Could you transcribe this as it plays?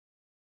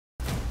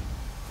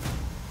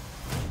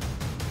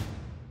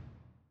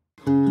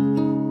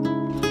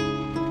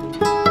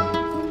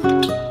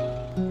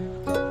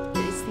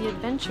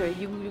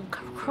adventure. You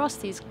cross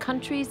these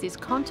countries, these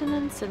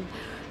continents, and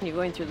you're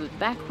going through the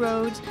back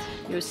roads.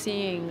 You're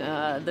seeing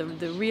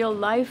the real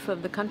life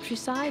of the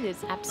countryside.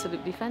 It's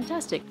absolutely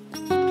fantastic.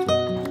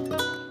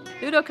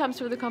 Udo comes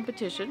for the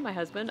competition, my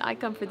husband. I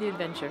come for the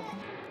adventure.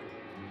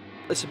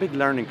 It's a big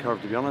learning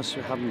curve, to be honest.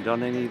 We haven't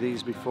done any of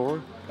these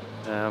before.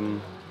 I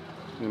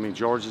mean,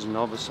 George is a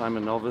novice, I'm a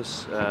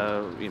novice.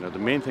 You know, the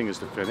main thing is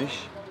to finish.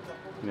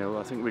 You know,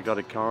 I think we got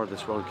a car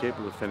that's well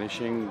capable of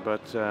finishing,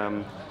 but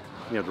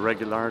you know, the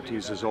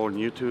regularities is all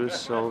new to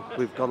us, so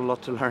we've got a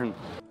lot to learn.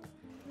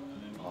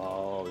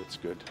 Oh, it's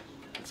good.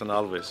 It's an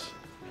Alvis.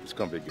 It's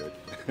gonna be good.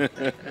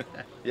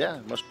 Yeah,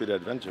 it must be the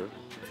adventure.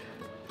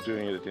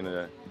 Doing it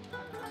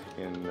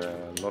in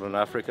Northern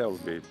Africa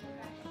would be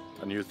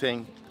a new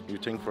thing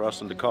for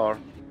us in the car.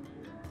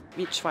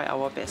 We try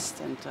our best,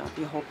 and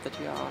we hope that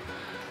we are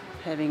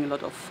having a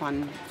lot of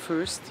fun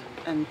first,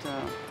 and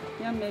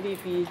yeah, maybe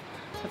if we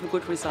have a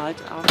good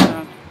result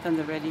after then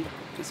the rally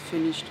is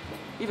finished,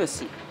 we will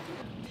see.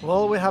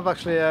 Well, we have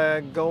actually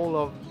a goal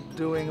of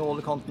doing all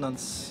the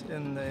continents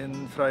in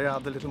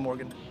Frøya, the Little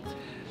Morgan.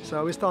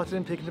 So we started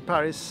in Peking to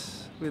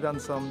Paris, we've done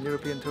some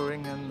European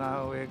touring, and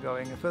now we're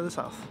going further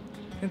south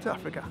into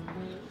Africa.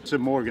 So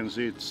Morgan's,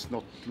 it's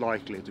not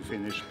likely to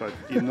finish, but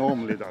it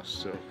normally does,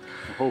 so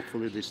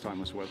hopefully this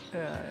time as well.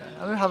 Yeah.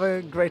 And we have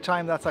a great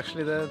time. That's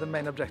actually the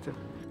main objective.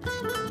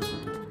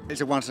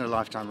 It's a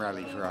once-in-a-lifetime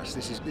rally for us.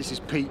 This is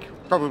peak,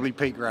 probably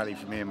peak rally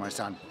for me and my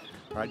son.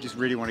 I just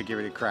really want to give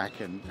it a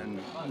crack and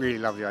really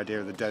love the idea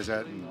of the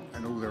desert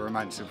and all the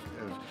romance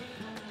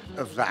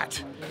of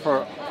that.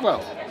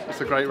 Well,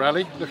 it's a great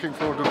rally. Looking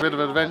forward to a bit of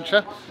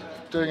adventure.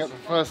 Doing it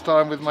the first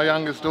time with my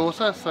youngest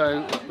daughter,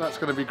 so that's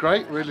going to be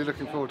great. Really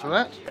looking forward to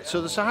that. So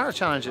the Sahara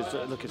Challenge is,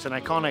 look, it's an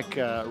iconic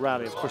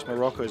rally. Of course,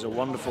 Morocco is a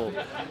wonderful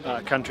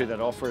country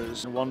that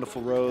offers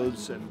wonderful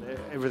roads and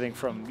everything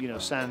from, you know,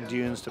 sand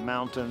dunes to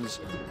mountains.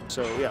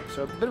 So yeah,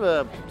 so a bit of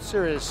a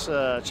serious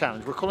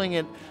challenge. We're calling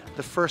it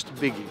the first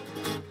biggie.